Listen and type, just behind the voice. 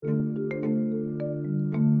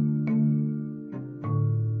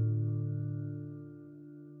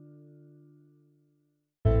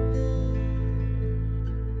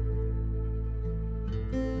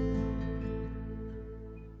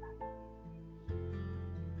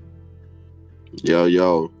Yo,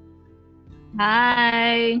 yo.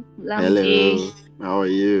 Hi, Lamke. Hello. How are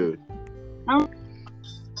you? I'm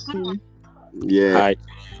fine. Yeah. Hi.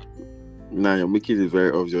 Now you're making it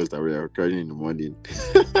very obvious that we are recording in the morning.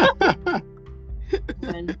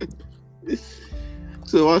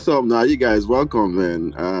 So what's up now? You guys welcome,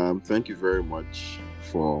 man. Thank you very much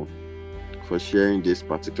for sharing this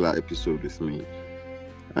particular episode with me.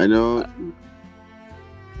 I know,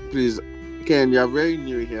 please, Ken, you're very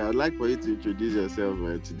new here. I'd like for you to introduce yourself,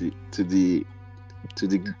 man, to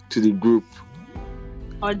the group,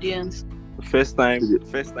 Audience. First to time, the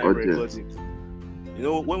first time audience. recording. You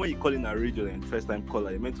know, when you call in a radio and first time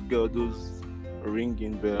caller, you meant to get all those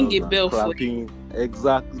ringing bells Ring a and bell for clapping.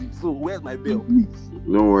 Exactly. So where's my bell, Mhm. please?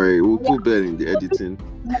 Don't worry, we'll put Ben in the editing.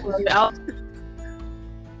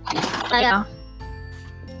 Yeah.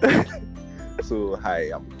 So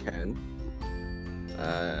hi, I'm Ken.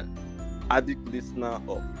 Addict listener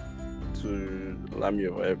of to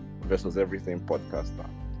Lamio versus Everything podcaster.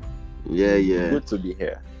 Yeah. Good to be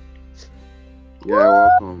here. Yeah,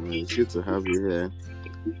 welcome, man. It's good to have you here.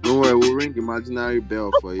 Don't worry, we'll ring imaginary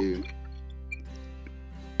bell for you.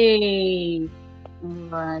 Hey.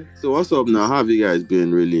 Alright. So what's up now? How have you guys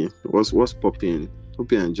been really? What's popping?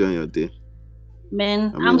 Hope you're enjoying your day.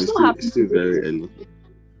 Man, I mean, I'm so happy. it's still very early.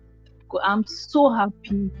 I'm so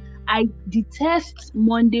happy. I detest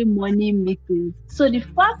Monday morning meetings. So the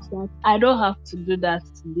fact that I don't have to do that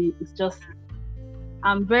today is just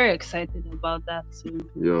I'm very excited about that too.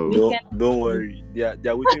 Yo, Don't worry.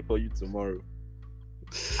 They're waiting for you tomorrow.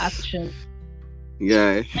 Action.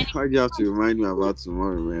 yeah, why do you have to remind me about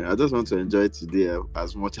tomorrow, man? I just want to enjoy today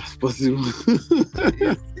as much as possible.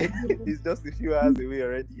 It's just a few hours away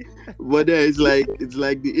already. But then it's like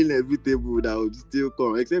the inevitable that would still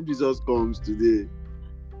come, except Jesus comes today.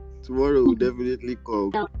 Tomorrow will definitely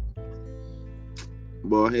come.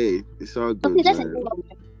 But hey, it's all good, man.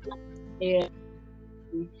 Yeah.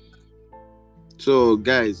 So,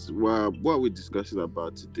 guys, what are we discussing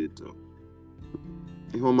about today, though?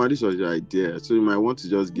 Homa, this was your idea, so you might want to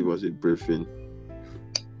just give us a briefing.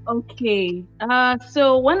 Okay.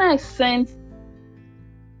 So when I sent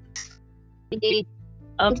the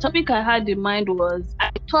topic I had in mind was I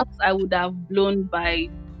thought I would have blown by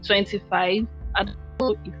 25. I don't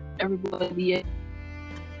know if everybody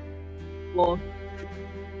well,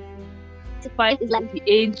 25 is like the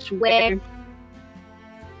age where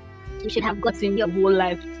you should have gotten your whole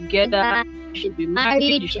life together. You should be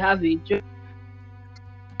married. You should have a job.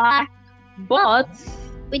 But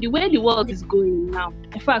with the way the world is going now,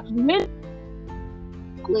 in fact, the way it's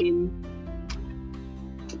going,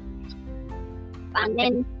 and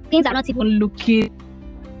then things are not even looking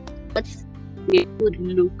what they would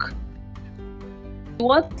look.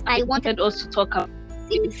 What I wanted us to talk about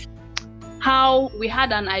is how we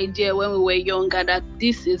had an idea when we were younger that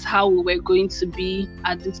this is how we were going to be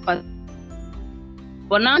at this part.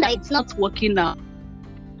 But now that it's not working out,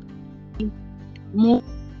 move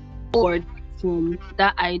forward from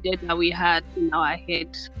that idea that we had in our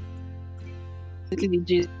head.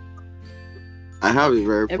 I have a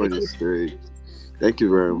very funny story. Thank you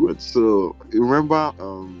very much. So, remember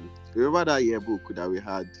that yearbook that we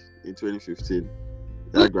had in 2015,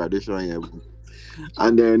 that graduation yearbook.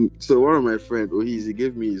 And then, so one of my friends, he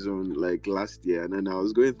gave me his own like last year, and then I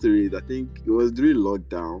was going through it. I think it was during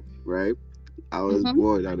lockdown, right? I was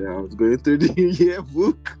bored, and then I was going through the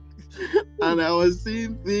yearbook, and I was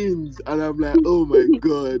seeing things, and I'm like, oh my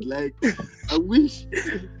god, like I wish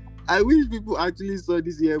people actually saw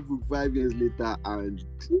this yearbook 5 years later and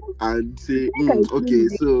say, okay,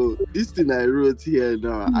 so this thing I wrote here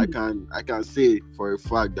now, I can say for a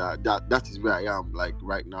fact that is where I am like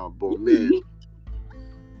right now. But man,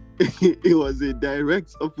 it was a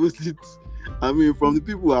direct opposite. I mean, from the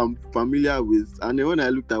people I'm familiar with, and then when I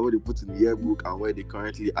looked at what they put in the yearbook and where they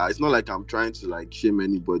currently are, it's not like I'm trying to like shame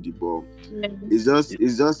anybody, but it's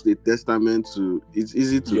just a testament to it's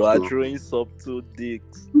easy to You are plan. throwing subtle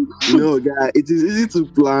dicks. No, guy, it is easy to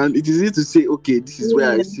plan. It is easy to say, okay, this is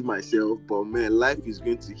where I see myself. But man, life is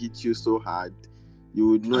going to hit you so hard, you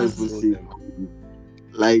would not even see it coming.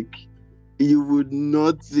 Like you would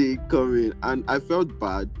not see it coming. And I felt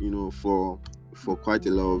bad, for quite a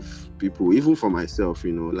lot of people, even for myself.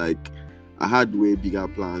 Like I had way bigger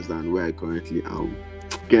plans than where I currently am.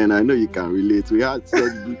 Ken, I know you can relate. We had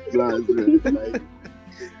such big plans, man. Like,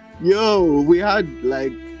 yo, we had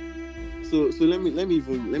like. So let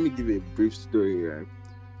me give a brief story, right?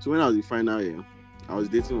 So when I was in final year, I was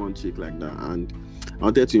dating one chick like that, and I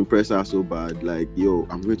wanted to impress her so bad. Like, yo,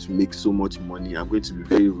 I'm going to make so much money. I'm going to be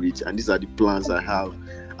very rich, and these are the plans I have.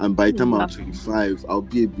 And by the time I'm 25, I'll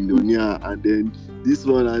be a billionaire. And then this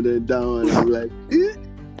one, and then that one. I'm like,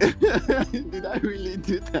 did I really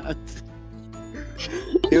do that?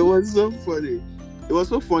 It was so funny. It was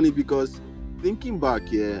so funny because thinking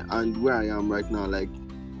back, and where I am right now, like,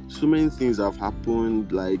 so many things have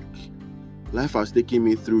happened. Like, life has taken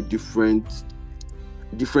me through different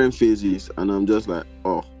phases, and I'm just like,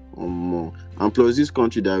 more. And plus, this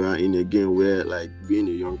country that we're in again, where like being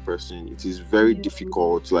a young person, it is very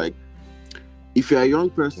difficult. Like, if you're a young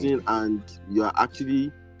person and you're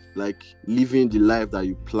actually like living the life that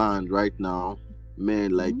you planned right now,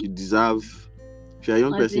 man, like you deserve. If you're a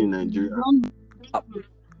young person in Nigeria,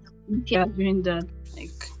 yeah, doing that,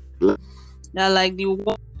 they're like the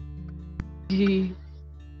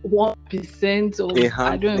 1% of a handful.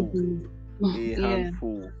 I don't know. A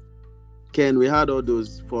handful. Ken, we had all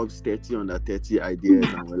those Forbes 30 under 30 ideas,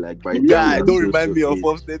 and we're like, by don't remind me of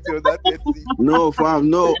Forbes 30 under 30. No, fam,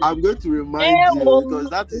 no, I'm going to remind you because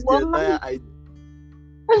that is the entire idea.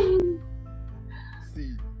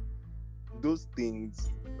 See, those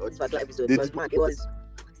things. This particular episode, it was.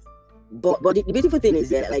 But the beautiful thing is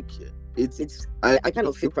that, like, I kind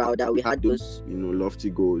of feel proud that we had those,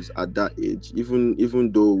 lofty goals at that age.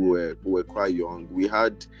 Even though we were quite young, we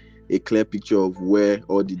had a clear picture of where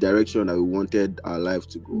or the direction that we wanted our life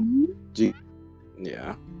to go.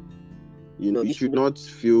 Yeah. You should not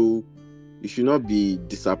be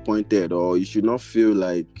disappointed, or you should not feel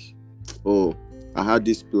like, oh, I had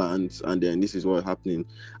these plans and then this is what's happening.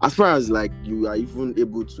 As far as like you are even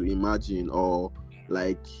able to imagine, or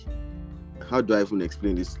like, how do I even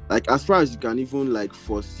explain this? Like, as far as you can even like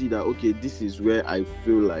foresee that, okay, this is where I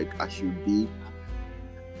feel like I should be.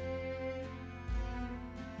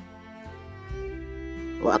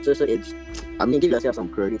 Well, at social age, I mean, give yourself some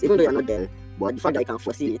credit, even though you're not there. But the fact that you can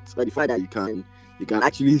foresee it, but the fact that you can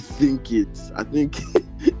actually think it, I think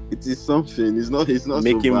it is something. It's not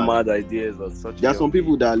making so mad ideas or such. There are some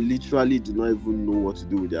people that literally do not even know what to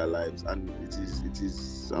do with their lives, and it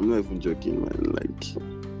is. I'm not even joking, man. Like,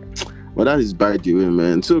 but that is by the way,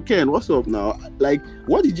 man. So Ken, what's up now? Like,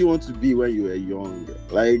 what did you want to be when you were young?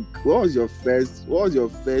 Like, what was your first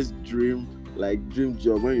dream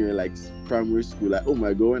job when you were like primary school? Like, oh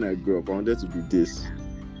my god, when I grow up, I wanted to be this.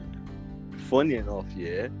 Funny enough,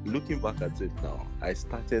 looking back at it now, I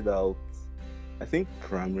started out, I think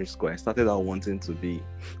primary school, I started out wanting to be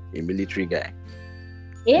a military guy.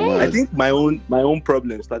 Yeah. I think my own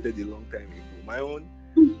problem started a long time ago. My own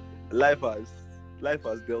life has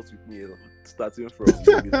dealt with me a lot, starting from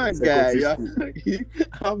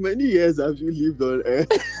how many years have you lived on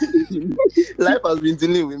earth? Life has been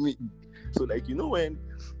dealing with me. So like, when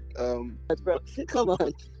come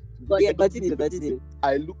on. But yeah, continue.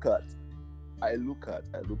 I look at I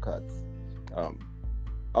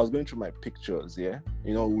was going through my pictures, in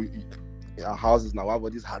our houses now, we have all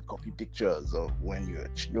these hard copy pictures of when you're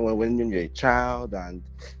a child and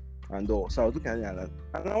all. So I was looking at it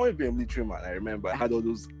and I want to be a military man. I remember I had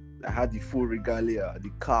the full regalia,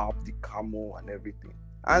 the cap, the camo and everything.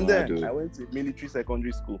 And then I went to military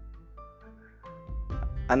secondary school.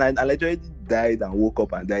 And I literally died and woke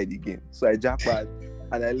up and died again. So I jackpot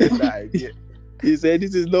and I left that idea. He said,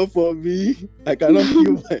 "This is not for me. I cannot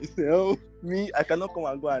kill myself. I cannot come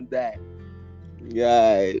and go and die."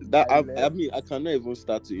 Yeah, I cannot even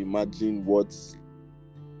start to imagine what's.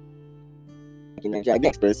 I didn't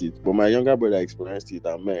experience it, but my younger brother experienced it,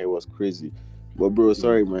 and man, it was crazy. But bro,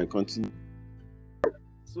 sorry, man, continue.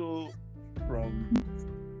 So from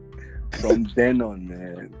then on,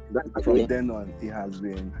 man. From then on, it has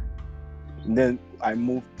been. And then I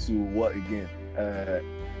moved to what again?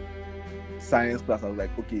 Science class. I was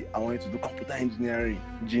like, okay, I wanted to do computer engineering.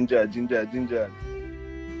 Ginger.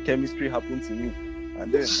 Chemistry happened to me,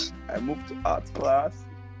 and then I moved to art class.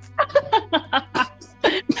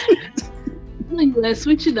 You were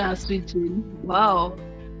switching. Wow.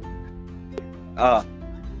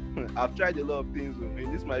 I've tried a lot of things.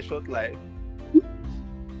 This is my short life.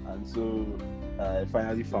 And so I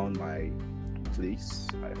finally found my place.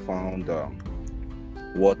 I found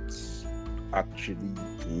what actually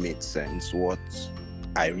made sense, what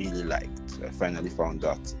I really liked. I finally found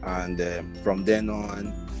that. And from then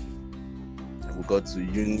on, we got to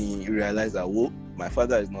uni, realized that, whoa, my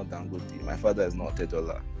father is not Dangote. My father is not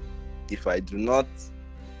 $10. If I do not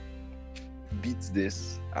beat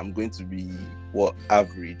this, I'm going to be,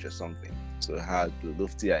 average or something. So I had the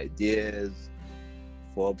lofty ideas,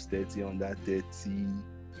 Forbes 30 under 30,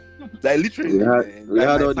 Like literally, man. we Like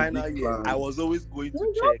had my all the final big year, plans. I was always going to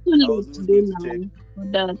It's check. not I too was late always today going to check now for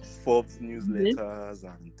that. Forbes newsletters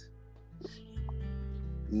and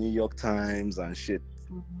New York Times and shit.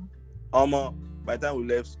 By the time we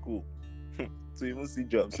left school, to even see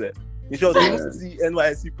jobs, you should even see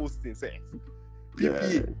NYSC posting,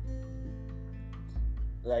 PPA.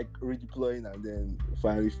 Like redeploying, and then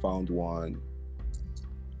finally found one.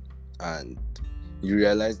 And you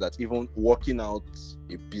realize that even working out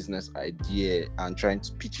a business idea and trying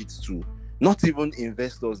to pitch it to not even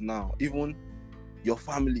investors now, even your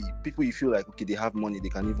family, people you feel like, okay, they have money, they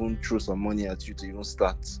can even throw some money at you to even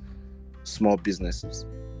start small businesses.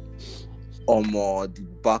 Or more, the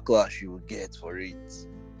backlash you will get for it.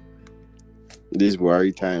 These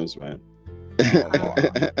worry times, man.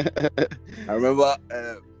 I remember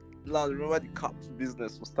the caps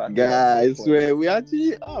business was starting. Guys, swear we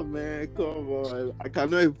actually, oh man, come on. I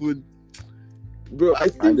cannot even, bro. I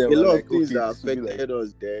think a lot of things that affected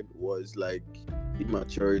us then was like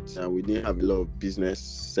immaturity, and we didn't have a lot of business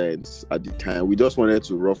sense at the time. We just wanted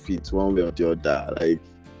to rough it one way or the other, like.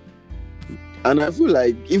 And I feel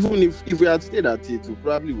like even if we had stayed at it, we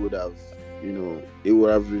probably would have, it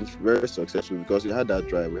would have been very successful because we had that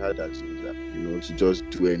drive, we had that, to just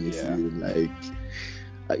do anything. Yeah.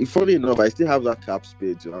 Like, funny enough, I still have that cap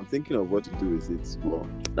page. I'm thinking of what to do with it. Well,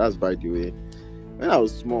 that's by the way. When I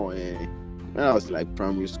was small, when I was like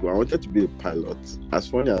primary school, I wanted to be a pilot. As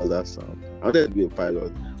funny as that sounds, I wanted to be a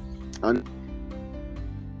pilot. And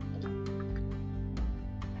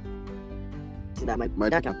that my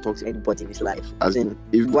dad can talk to anybody in his life. As in,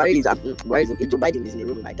 if Joe Biden is in the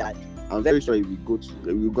room with my dad, I'm very sure if we go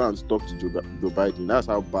and talk to Joe Biden, that's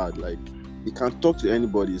how bad. Like, he can talk to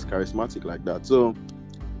anybody. He's charismatic like that. So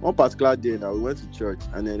one particular day now, we went to church,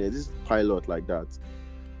 and then there's this pilot like that.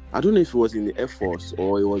 I don't know if it was in the Air Force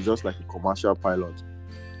or it was just like a commercial pilot.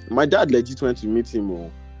 My dad legit went to meet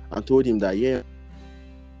him and told him that, is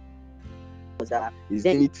there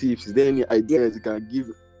any tips? Is there any ideas you can give?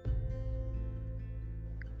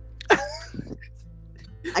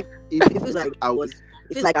 It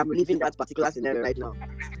feels like I'm reliving that particular scenario right now.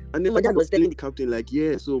 And then my dad was telling the captain, like,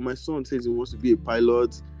 so my son says he wants to be a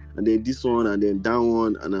pilot, and then this one, and then that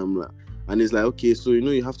one, and I'm like, and it's like, okay, so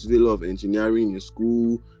you have to do a lot of engineering in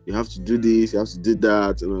school, you have to do this, you have to do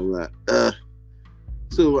that, and I'm like,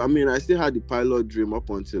 So I mean, I still had the pilot dream up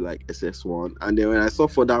until like SS1, and then when I saw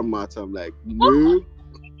further maths, I'm like, no.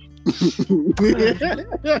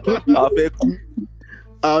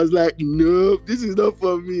 I was like, no, this is not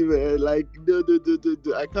for me, man. Like, no.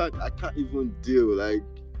 I can't even deal. Like,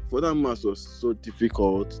 further maths was so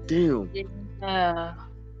difficult. Damn. Yeah.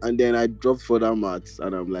 And then I dropped further maths,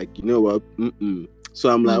 and I'm like, you know what?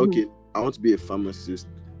 So I'm like, okay, I want to be a pharmacist.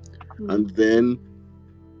 And then,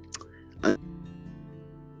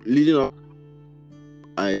 leading up,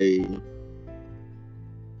 I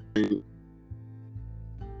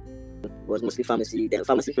was mostly pharmacy, then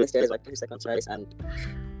pharmacy first choice, like second choice, and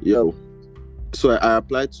so I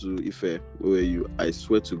applied to IFE, where I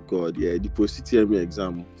swear to God, the post-CTME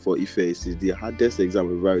exam for IFE is the hardest exam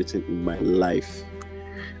I've ever written in my life.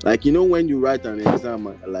 Like, when you write an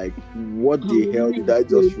exam, like, what the hell did I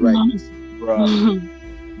just write?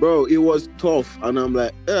 Bro, it was tough, and I'm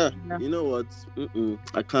like, you know what?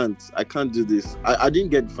 I can't do this. I didn't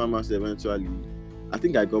get pharmacy eventually. I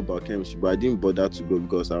think I got biochemistry, but I didn't bother to go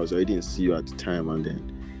because I was already in CU at the time. And then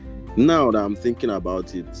now that I'm thinking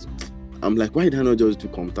about it, I'm like, why did I not just do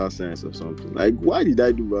computer science or something? Like, why did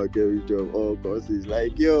I do biochemistry of all courses?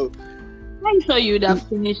 Like, I thought you would have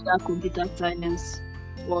finished that computer science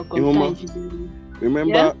or computer engineering.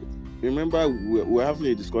 Remember we were having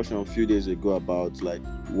a discussion a few days ago about like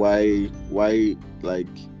why like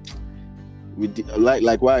we did,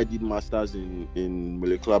 like why I did masters in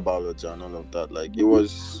molecular biology and all of that. Like, it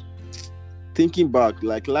was thinking back,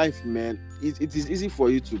 like, life, man, it is easy for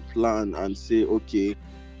you to plan and say, okay,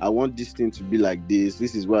 I want this thing to be like this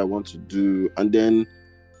is what I want to do. And then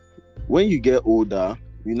when you get older,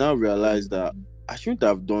 you now realize that I shouldn't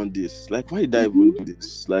have done this. Like, why did I even do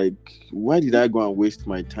this? Like, why did I go and waste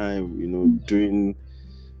my time,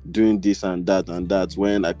 doing this and that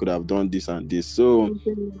when I could have done this and this? So,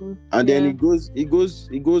 and then it goes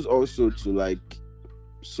also to like,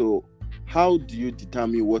 so how do you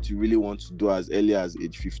determine what you really want to do as early as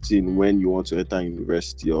age 15 when you want to enter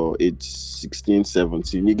university, or age 16,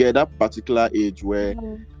 17? You get that particular age where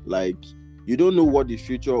like you don't know what the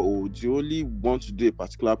future holds. You only want to do a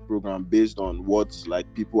particular program based on what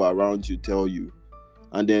like people around you tell you.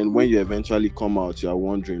 And then when you eventually come out, you are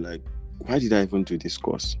wondering like, why did I even do this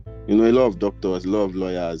course? You know, a lot of doctors, a lot of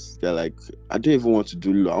lawyers, they're like, I don't even want to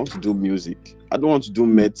do law. I want to do music. I don't want to do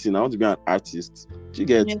medicine. I want to be an artist. Do you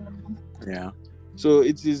get? Yeah. So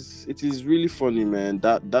it is really funny, man.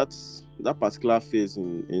 That particular phase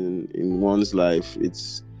in one's life,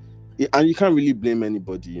 and you can't really blame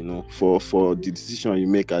anybody, you know, for the decision you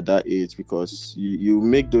make at that age, because you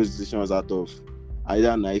make those decisions out of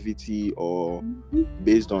either naivety or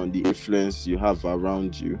based on the influence you have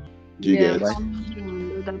around you. Do you get?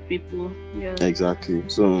 Other people. Yeah. Exactly.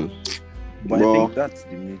 So, but I think that's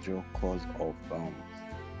the major cause of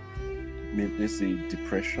let's say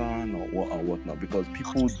depression or whatnot, because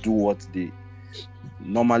people do what they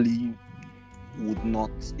normally would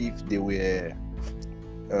not if they were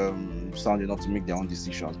sound enough to make their own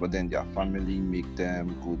decisions, but then their family make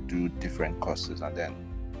them go do different courses, and then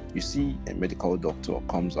you see a medical doctor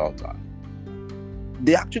comes out and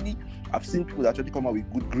I've seen people that actually come out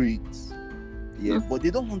with good grades, but they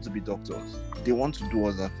don't want to be doctors. They want to do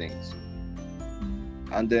other things.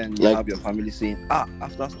 And then you have your family saying,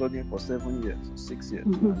 after studying for 7 years, 6 years,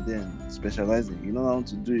 and then specializing, you know how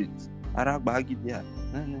to do it.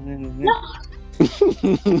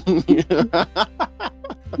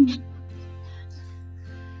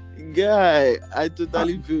 Guy, I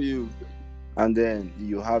totally feel you. And then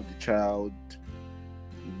you have the child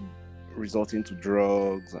resorting to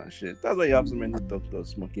drugs and shit. That's why you have so many doctors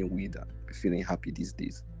smoking weed and feeling happy these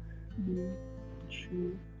days.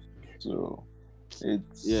 True. So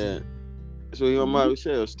it's So your man,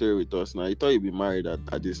 share your story with us now. You thought you'd be married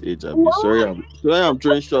at this age. Sorry, I'm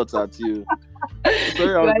throwing shots at you.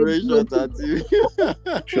 Sorry, I'm throwing shots at you.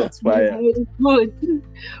 Shots fired. Good.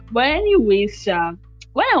 But anyways,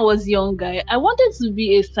 when I was younger, I wanted to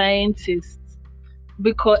be a scientist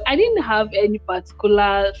because I didn't have any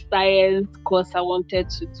particular science course I wanted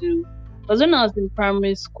to do. Because when I was in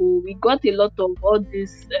primary school, we got a lot of all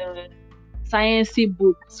these sciencey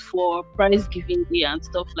books for prize giving day and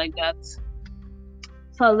stuff like that.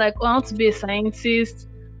 So I was like, I want to be a scientist.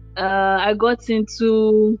 I got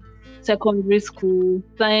into secondary school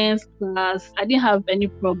science class. I didn't have any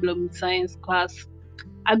problem with science class.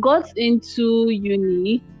 I got into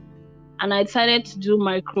uni and I decided to do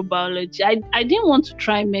microbiology. I didn't want to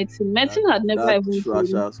try medicine. Medicine had never even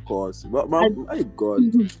trash course. But my God.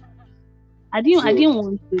 I didn't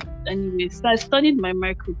want it anyway. So I studied my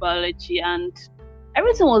microbiology and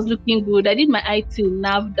everything was looking good. I did my IT in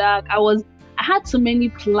NAFDAC. I had so many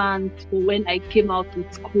plans for when I came out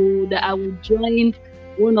of school that I would join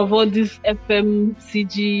one of all these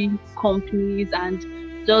FMCG companies and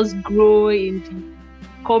just grow in the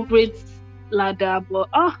corporate ladder. But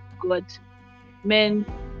God, man,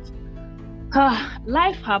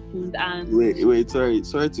 life happened and wait, sorry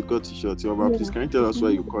to cut you short. Please, can you tell us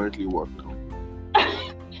where you currently work now?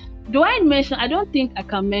 Do I mention? I don't think I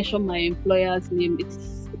can mention my employer's name.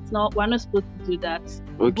 It's not. We're not supposed to do that.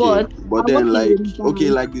 Okay, but then like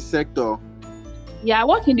the sector. Yeah, I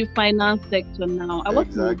work in the finance sector now.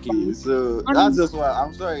 Exactly. So that's just what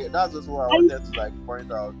I'm sorry. That's just what I wanted to like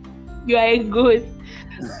point out. You are good.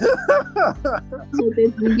 So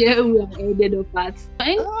that yeah, we are ended up at.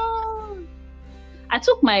 I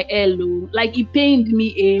took my LO. Like it pained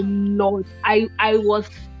me a lot. I was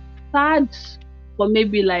sad for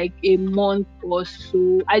maybe like a month or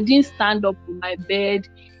so. I didn't stand up from my bed.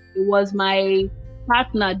 It was my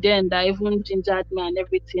partner then that even gingered me and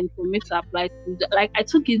everything for me to apply to. Like I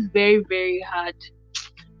took it very, very hard.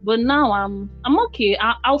 But now I'm okay.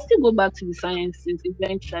 I'll still go back to the sciences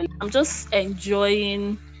eventually. I'm just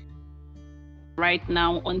enjoying right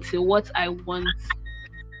now until what I want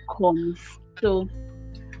comes. So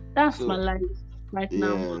that's my life right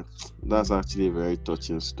now. Yeah, that's actually a very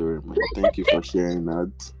touching story, man. Thank you for sharing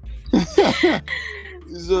that.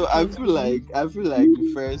 So I feel like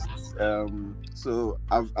the first so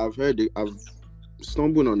I've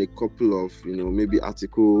stumbled on a couple of maybe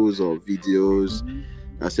articles or videos.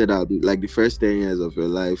 I said that like the first 10 years of your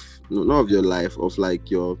life, not of your life, of like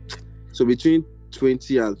so between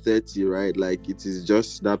 20 and 30, right? Like it is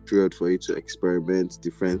just that period for you to experiment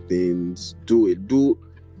different things, do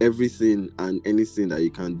everything and anything that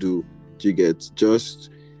you can do. You get just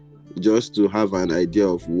to have an idea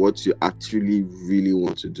of what you actually really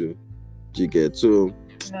want to do. You get? So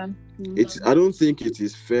I don't think it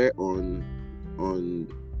is fair on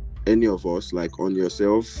any of us, like on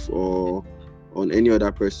yourself or on any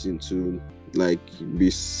other person, to like be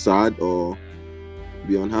sad or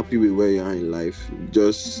be unhappy with where you are in life.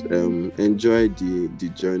 Just enjoy the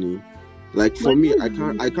journey. Like for me, I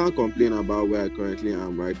can't complain about where I currently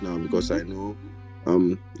am right now because I know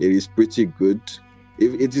it is pretty good.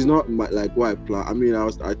 if it is not like what I plan. I mean, I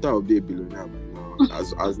thought I'd be a billionaire,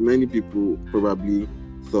 as many people probably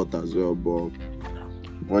thought as well. But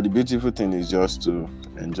the beautiful thing is just to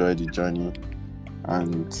enjoy the journey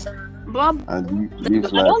and Bob, live I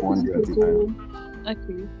life don't one think day at a people. time.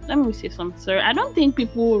 Okay, let me say something. Sorry, I don't think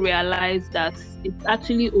people realize that it's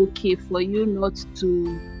actually okay for you not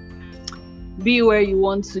to be where you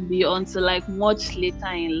want to be until like much later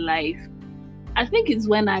in life. I think it's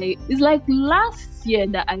like last year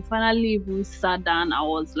that I finally even sat down. I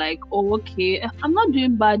was like, oh, okay, I'm not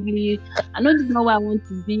doing badly. I know this is not where I want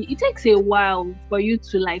to be. It takes a while for you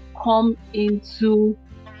to like come into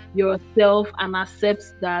yourself and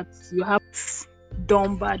accept that you have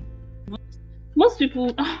done bad. Most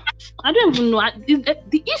people, I don't even know.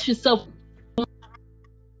 The issue itself,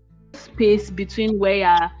 space between where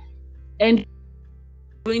you're and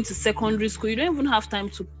going to secondary school, you don't even have time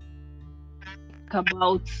to talk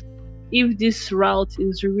about if this route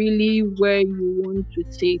is really where you want to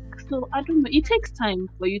take. So I don't know. It takes time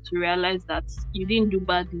for you to realize that you didn't do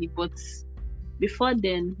badly, but before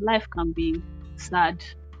then, life can be sad.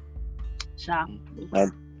 Sharp.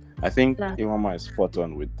 I think Yeah. Imama is spot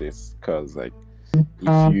on with this, because like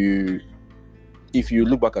if you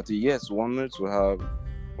look back at it, yes, we wanted to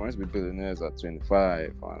be billionaires at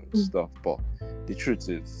 25 and stuff, but the truth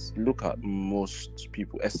is, look at most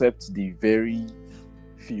people, except the very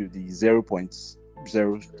few, the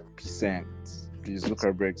 0.0%, the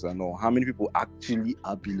Zuckerbergs and all. How many people actually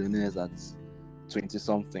are billionaires at 20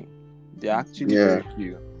 something? They're actually very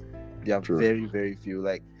few. They are very, very few.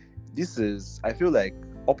 Like, this is, I feel like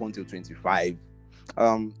up until 25,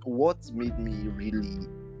 what made me really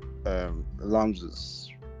Lams is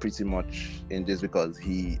pretty much in this because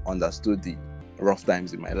he understood the rough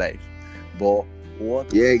times in my life. But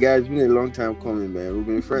what? Yeah, guys, it's been a long time coming, man. We've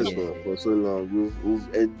been friends for so long. We've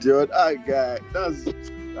endured. Guy, that's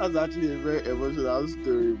actually a very emotional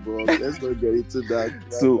story, bro. Let's not get into that.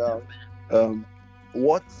 So,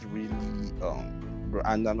 what really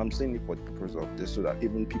and I'm saying it for the purpose of this, so that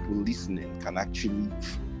even people listening can actually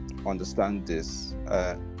understand this.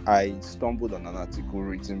 I stumbled on an article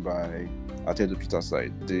written by Atedo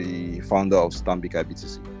Peterside, the founder of Stanbic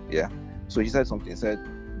IBTC. Yeah. So he said something. He said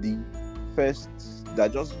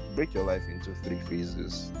just break your life into 3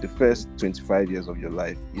 phases. The first 25 years of your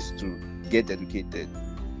life is to get educated,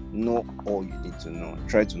 know all you need to know,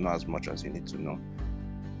 try to know as much as you need to know.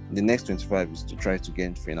 The next 25 is to try to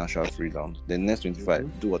gain financial freedom. The next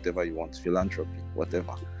 25, do whatever you want, philanthropy,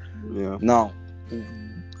 whatever. Yeah. Now,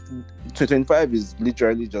 25 is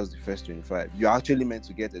literally just the first 25. You're actually meant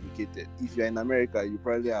to get educated. If you're in America, you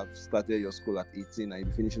probably have started your school at 18 and you'll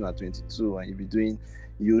be finishing at 22, and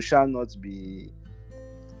you shall not be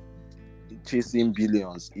chasing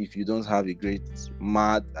billions if you don't have a great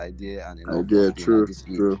mad idea and enough true.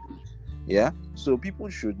 Yeah, so people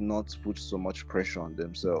should not put so much pressure on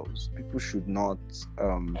themselves. People should not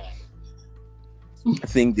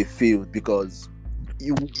think they failed, because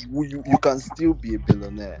you can still be a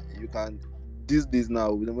billionaire. You can. These days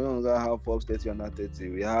now, we no longer have Forbes 30 under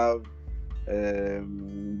 30. We have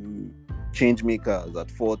change makers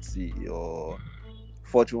at 40 or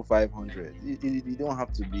Fortune 500. You don't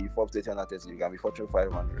have to be Forbes 30 under 30. You can be Fortune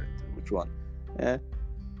 500. Which one? Yeah.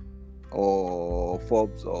 Or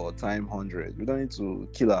Forbes or Time 100. We don't need to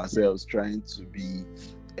kill ourselves trying to be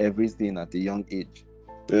everything at a young age.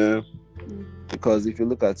 Yeah. Because if you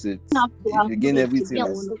look at it, if you gain everything,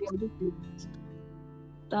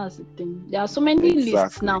 that's the thing. There are so many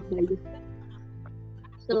lists now.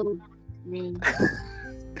 So,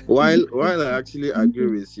 While I actually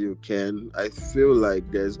agree with you, Ken, I feel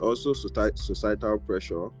like there's also societal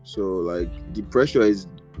pressure. So like the pressure is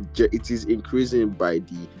increasing by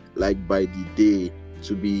the day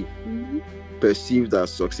to be perceived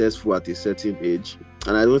as successful at a certain age,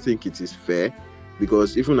 and I don't think it is fair,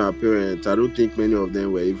 because even our parents, I don't think many of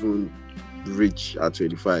them were even rich at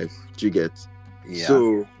 25. Do you get? Yeah.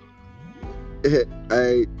 So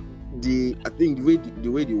I think the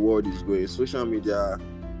way the world is going, social media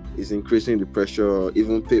is increasing the pressure.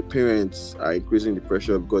 Even parents are increasing the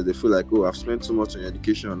pressure, because they feel like, oh, I've spent so much on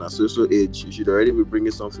education at so age, you should already be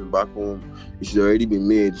bringing something back home, you should already be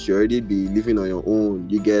made, you should already be living on your own.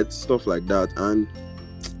 You get stuff like that, and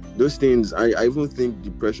those things, I even think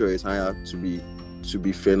the pressure is higher to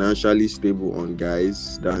be financially stable on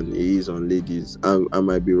guys than it is on ladies. I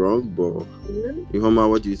might be wrong, but Ihoma,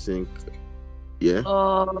 what do you think? Yeah.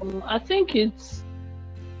 I think it's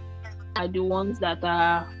the ones that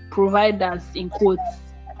are providers in quotes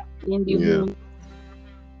in the home.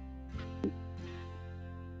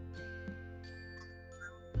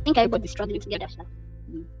 I think everybody's struggling together.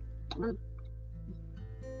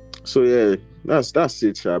 So yeah, that's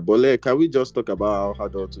it, sha. But like, can we just talk about how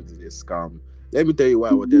adulthood is a scam? Let me tell you why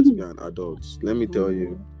I wanted to be an adult. Let me tell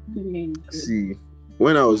you. See,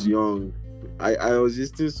 when I was young, I was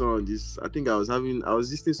listening on this. I think I was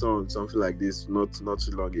listening on something like this not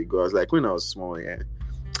too long ago. I was like, when I was small, yeah,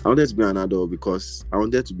 I wanted to be an adult because I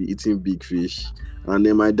wanted to be eating big fish, and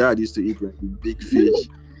then my dad used to eat like the big fish.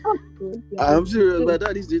 I'm serious. My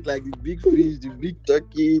dad used to eat like the big fish, the big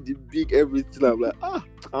turkey, the big everything. I'm like, I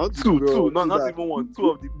want to grow up not so that- even one, two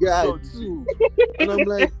of the Yeah, two of the two. And I'm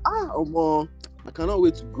like, I cannot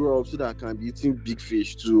wait to grow up so that I can be eating big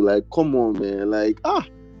fish too. Like, come on, man. Like,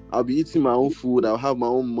 I'll be eating my own food. I'll have my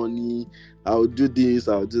own money. I'll do this.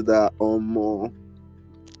 I'll do that.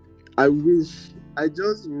 I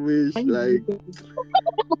just wish, like,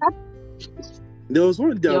 there was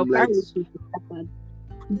one day Your I'm like, parents will be scattered.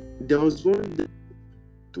 there was one day,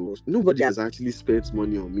 nobody has actually spent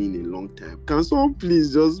money on me in a long time. Can someone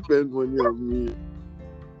please just spend money on me?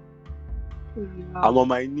 I'm on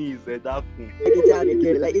my knees at that point.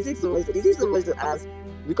 Like, is it so much to ask?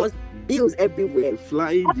 Because bills everywhere.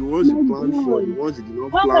 Flying, the ones you plan for, the ones you did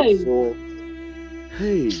not plan for.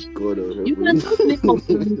 Hey, God of heaven. You can just make up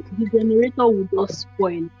the generator will just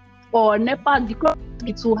spoil. Or NEPA, the cost will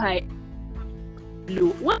be too high.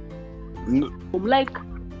 What? No, Like,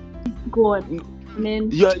 God.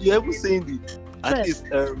 Man. you're ever saying at least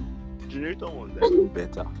the generator ones are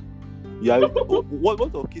better. Yeah,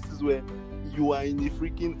 what of cases where you are in a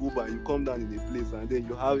freaking Uber, you come down in a place and then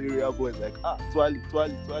you have area boys like twally,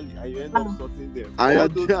 and you end up sorting them.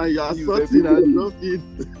 You are sorting and nothing.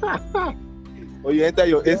 Or you enter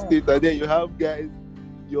your estate and then you have guys,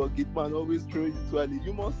 your gate man always throw you twally.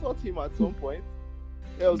 You must sort him at some point.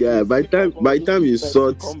 Yeah, by the time you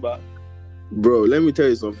sort, bro, let me tell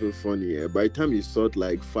you something funny. Yeah? By the time you sort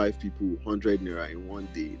like 5 people 100 naira in one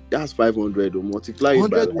day, that's 500 or multiply it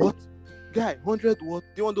by 100 what? Guy, 100 what? Do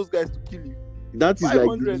you want those guys to kill you? That is like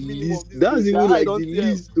the least. That's even like the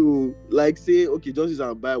least to like say, okay, just use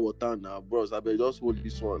and buy water now, bros. I bet just hold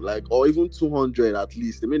this one, like, or even 200 at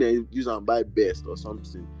least. I mean, they use and buy best or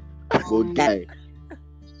something. But guy,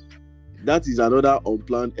 that is another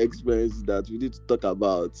unplanned expense that we need to talk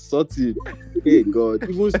about. Sorting, hey God,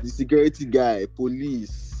 even the security guy,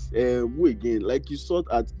 police, who again? Like you sort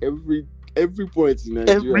at every point in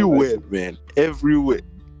Nigeria. Everywhere, man, everywhere.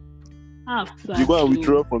 You go and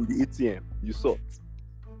withdraw from the ATM. You sort.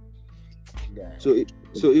 Yeah. So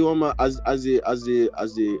Iwama, as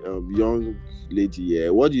a young lady, yeah,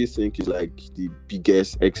 what do you think is like the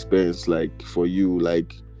biggest expense, like for you,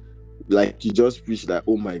 like you just wish like,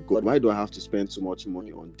 oh my God, why do I have to spend so much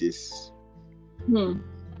money on this?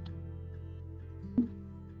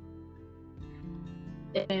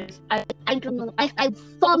 I don't know.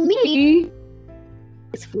 For me,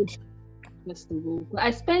 it's food. Festival. I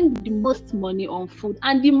spend the most money on food,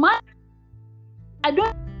 and the money I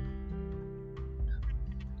don't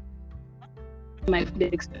my food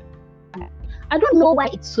expense. I don't know why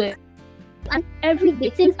it's so, and every day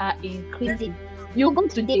things are increasing. You go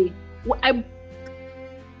today, I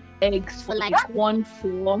eggs for like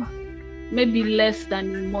 1.4, maybe less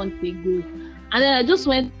than a month ago, and then I just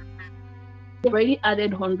went. Already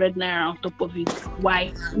added 100 naira on top of it.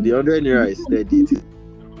 Why? The 100 naira is steady.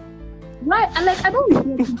 Why? And like, I don't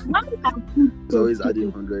know. Why it's always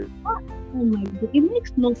adding 100. Oh my God, it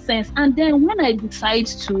makes no sense. And then when I decide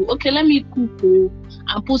to, okay, let me cook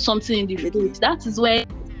and put something in the fridge, that is where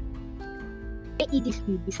I eat this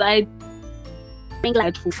food decide bring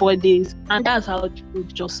light for 4 days, and that's how the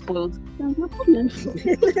food just spoils. There's no problem.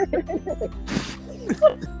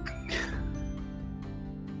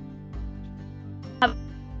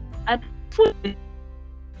 Food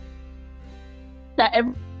that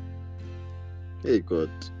every Hey God,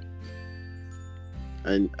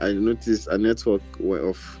 I noticed a network went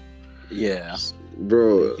off. Yeah,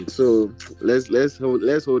 bro. So let's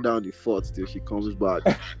hold down the fort till she comes back.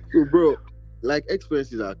 So, bro, like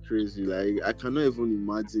expenses are crazy. Like I cannot even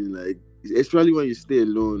imagine. Like especially when you stay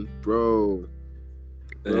alone, bro.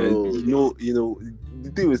 You know,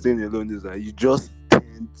 the thing with staying alone is that you just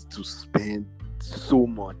tend to spend so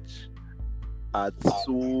much at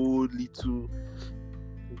so little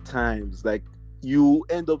times. Like you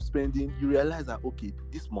end up spending, you realize that okay,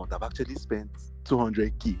 this month I've actually spent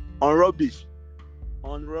 200k on rubbish.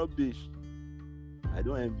 I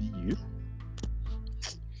don't envy you.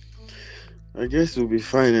 I guess we'll be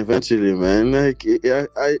fine eventually, man. Like,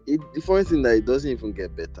 the funny thing that it doesn't even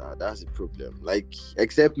get better. That's the problem. Like,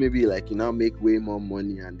 except maybe like you now make way more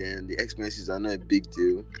money, and then the expenses are not a big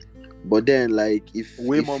deal. But then, like, if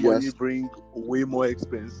More you are, money bring way more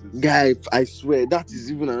expenses. guy, I swear that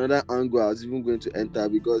is even another angle I was even going to enter,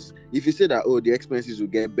 because if you say that, oh, the expenses will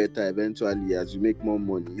get better eventually as you make more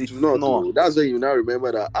money, it It's will not. not. Oh. That's when you now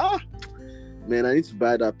remember that, man, I need to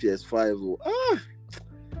buy that PS5.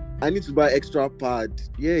 I need to buy extra pad.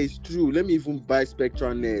 Yeah, it's true. Let me even buy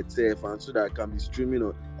Spectra Net itself, and so that I can be streaming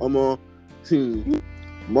on more.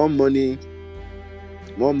 More money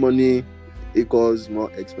equals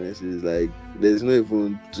more expenses. Like, there's no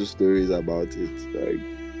even two stories about it. Like,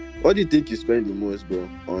 what do you think you spend the most, bro,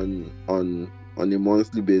 on a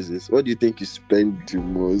monthly basis? What do you think you spend the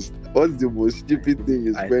most? What's the most stupid thing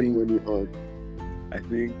you spend money on? I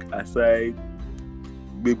think aside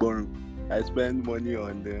Bigborn, I spend money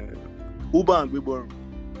on the Uber and Bigborn.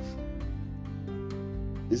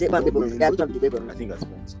 It's Yeah, not but money. yeah, which one did they go? I think I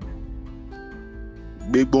spent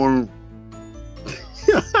Bigborn.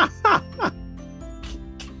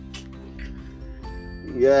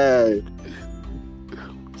 Yeah.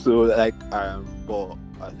 So like but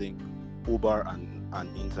I think Uber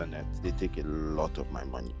and internet, they take a lot of my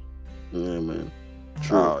money. Yeah, man.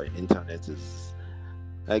 True. Internet is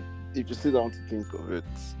like, if you sit down to think of it,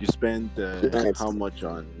 you spend Internet. how much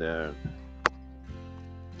on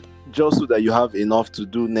just so that you have enough to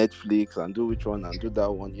do Netflix and do which one and do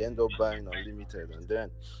that one. You end up buying unlimited, and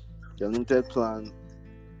then the unlimited plan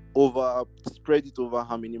spread it over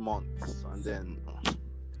how many months, and then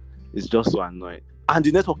it's just so annoying. And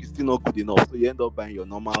the network is still not good enough, so you end up buying your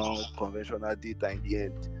normal conventional data in the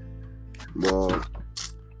end. But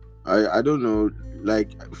I don't know,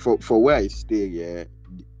 like for where I stay, yeah,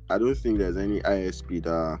 I don't think there's any ISP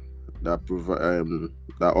that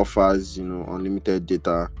offers, unlimited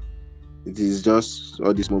data. It is just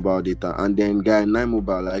all this mobile data, and then guy, Nine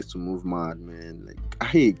Mobile likes to move mad, man. Like, I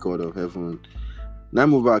hate God of heaven.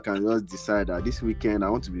 Nine Mobile can just decide that this weekend I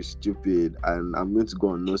want to be stupid and I'm going to go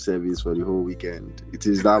on no service for the whole weekend. It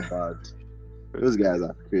is that bad. Those guys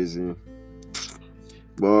are crazy.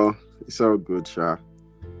 But it's all good, sha.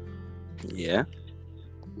 Yeah.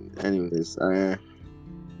 Anyways,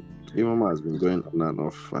 Imama has been going on and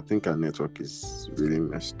off. I think our network is really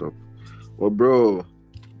messed up. Well, bro,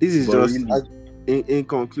 this is But just really- in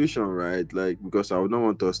conclusion, right? Like, because I would not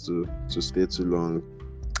want us to stay too long.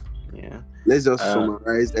 Yeah. Let's just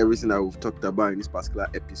summarize everything that we've talked about in this particular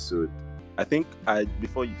episode. I think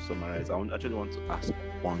before you summarize, I actually want to ask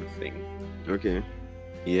one thing. Okay.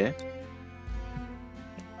 Yeah.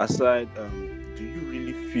 Aside, do you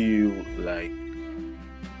really feel like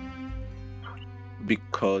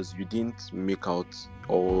because you didn't make out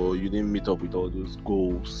or you didn't meet up with all those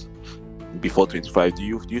goals before 25, do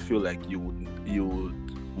you feel like you would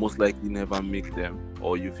most likely never make them,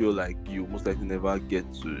 or you feel like you most likely never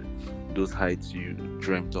get to those heights you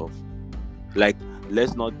dreamt of? Like,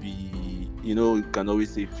 let's not be, you can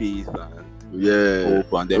always say faith and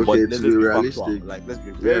hope, and then, but let's be realistic. Factual. Like, let's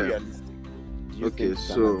be very realistic. Do you think you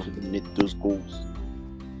can actually meet those goals?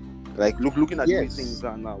 Like, looking at the way things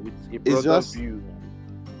are now with a brother's view.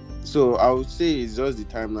 So I would say it's just the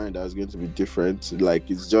timeline that's going to be different.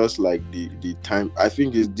 Like, it's just like the time. I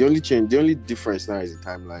think it's the only change. The only difference now is the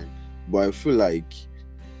timeline. But I feel like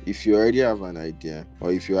if you already have an idea,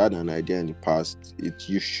 or if you had an idea in the past,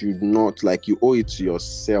 you should not, like, you owe it to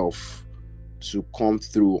yourself to come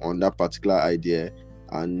through on that particular idea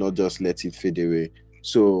and not just let it fade away.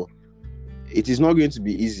 So it is not going to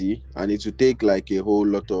be easy, and it will take like a whole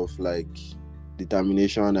lot of like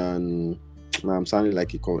determination. And I'm sounding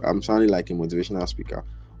like a motivational speaker.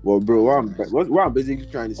 Well, bro, what I'm basically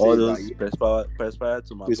trying to say all is those that perspire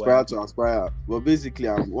to my perspire to aspire. Well, basically,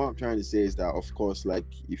 what I'm trying to say is that, of course, like,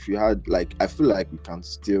 if you had, like, I feel like we can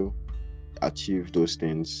still achieve those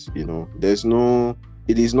things.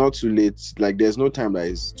 It is not too late. Like, there's no time that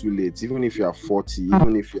is too late. Even if you are 40,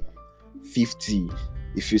 even if you're 50,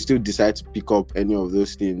 if you still decide to pick up any of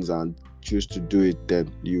those things and choose to do it,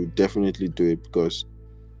 then you definitely do it, because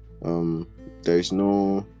there is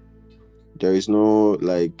no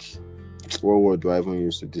like, what word do I even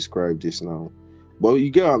use to describe this now? But you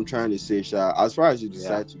get what I'm trying to say, Sha. As far as you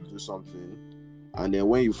decide to do something, and then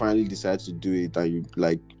when you finally decide to do it and you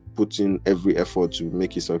like put in every effort to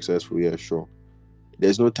make it successful, yeah, sure.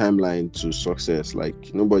 There's no timeline to success.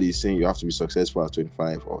 Like, nobody's saying you have to be successful at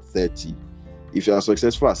 25 or 30. If you are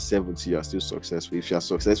successful at 70, you are still successful. If you are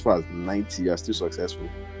successful at 90, you are still successful.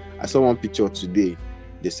 I saw one picture today.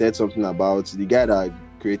 They said something about the guy that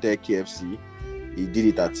created KFC. He did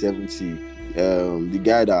it at 70. the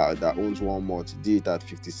guy that owns Walmart did it at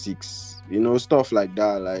 56. Stuff like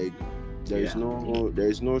that. Like there is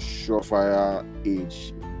no surefire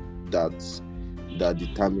age that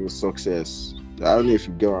determines success. I don't know if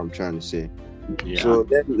you get what I'm trying to say. Yeah. So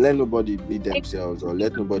let nobody beat themselves, or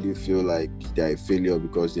let nobody feel like they're a failure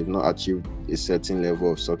because they've not achieved a certain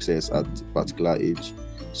level of success at a particular age.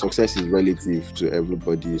 Success is relative to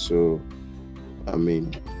everybody. So I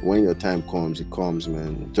mean, when your time comes, it comes,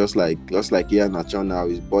 man. Just like Ian Nacho now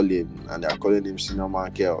is balling and they're calling him senior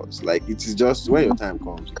man chaos. Like it is just when your time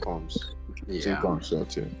comes, it comes. Yeah.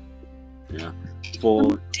 Short, Yeah.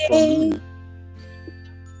 For me.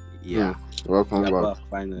 Yeah. Welcome back. Back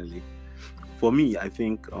finally. For me, I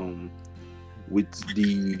think with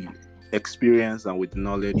the experience and with the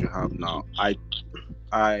knowledge you have now,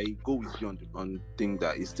 I go with you on thing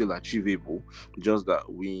that is still achievable. Just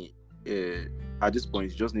that we at this point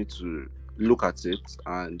you just need to look at it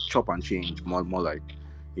and chop and change more like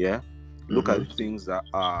look at the things that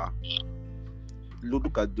are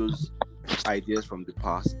look at those ideas from the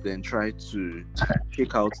past, then try to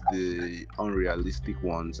take out the unrealistic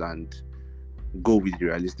ones and go with the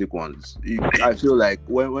realistic ones. I feel like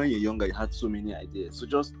when you're younger you had so many ideas, so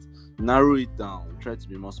just narrow it down, try to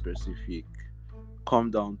be more specific, come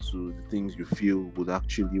down to the things you feel would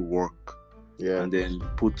actually work, and then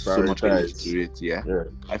put so much energy into it.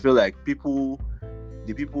 I feel like the people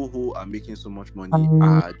who are making so much money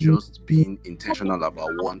are just being intentional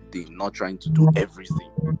about one thing, not trying to do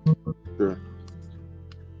everything. Sure.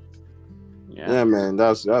 Yeah, man,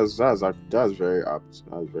 that's very apt. That's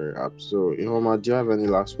very apt. So, Ihoma, do you have any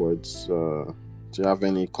last words? Do you have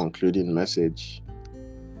any concluding message?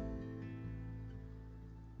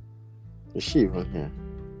 Is she even here?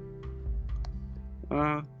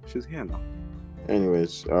 She's here now.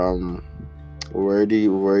 Anyways, we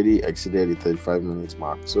already exceeded the 35 minutes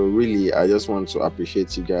mark. So really, I just want to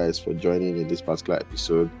appreciate you guys for joining in this particular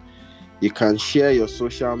episode. You can share your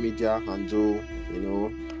social media handle,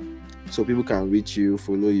 so people can reach you,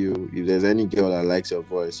 follow you. If there's any girl that likes your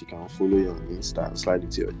voice, you can follow you on Insta and slide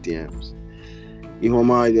into your DMs.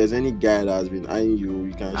 Ihoma, if there's any guy that has been eyeing you,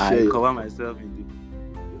 you can share. I cover myself in the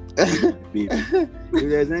if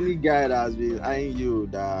there's any guy that has been eyeing you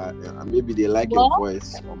that maybe they like your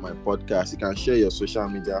voice on my podcast, you can share your social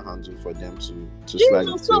media handle for them to slide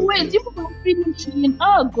into. So wait, you can finish in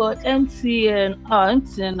MTN.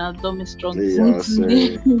 MTN has done me strong. Yeah,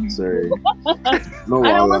 sorry. No,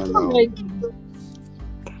 I was not ready.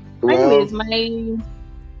 Anyways,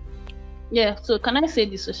 so can I say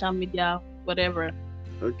the social media, whatever?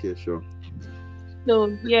 Okay, sure. So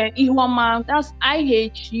Ihoma, that's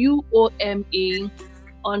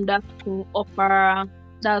IHUOMA_opera.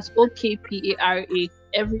 That's OKPARA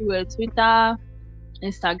everywhere. Twitter,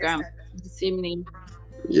 Instagram, the same name.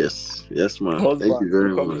 Yes, ma'am. Thank you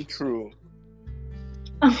very much. True.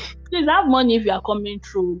 Please have money if you are coming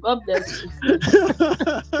through. God bless you.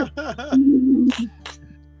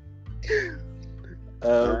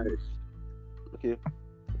 Okay.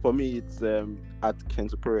 For me, it's at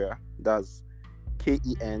Kentopuria. That's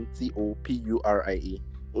KENTOPURIE.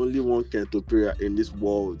 Only one Kentopuria in this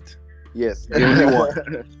world. Yes, the only one.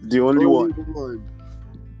 The only one.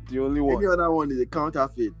 The only one. Any other one is a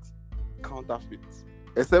counterfeit.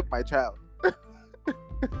 Except my child.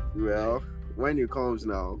 Well, when it comes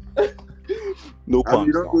now. No comes.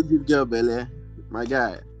 You don't go give girl belly, my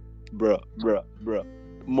guy. Bruh.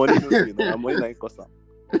 Money no money like cost.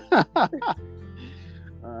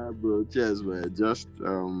 Bro, cheers, man. Just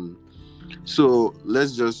so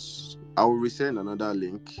I will resend another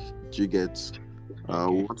link to get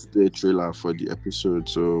we want to do a trailer for the episode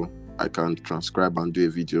so I can transcribe and do a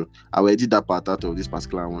video. I will edit that part out of this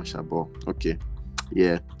particular one, Shabo. Okay.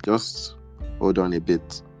 Yeah, just hold on a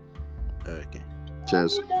bit. Okay.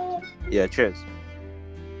 Cheers. Yeah, cheers.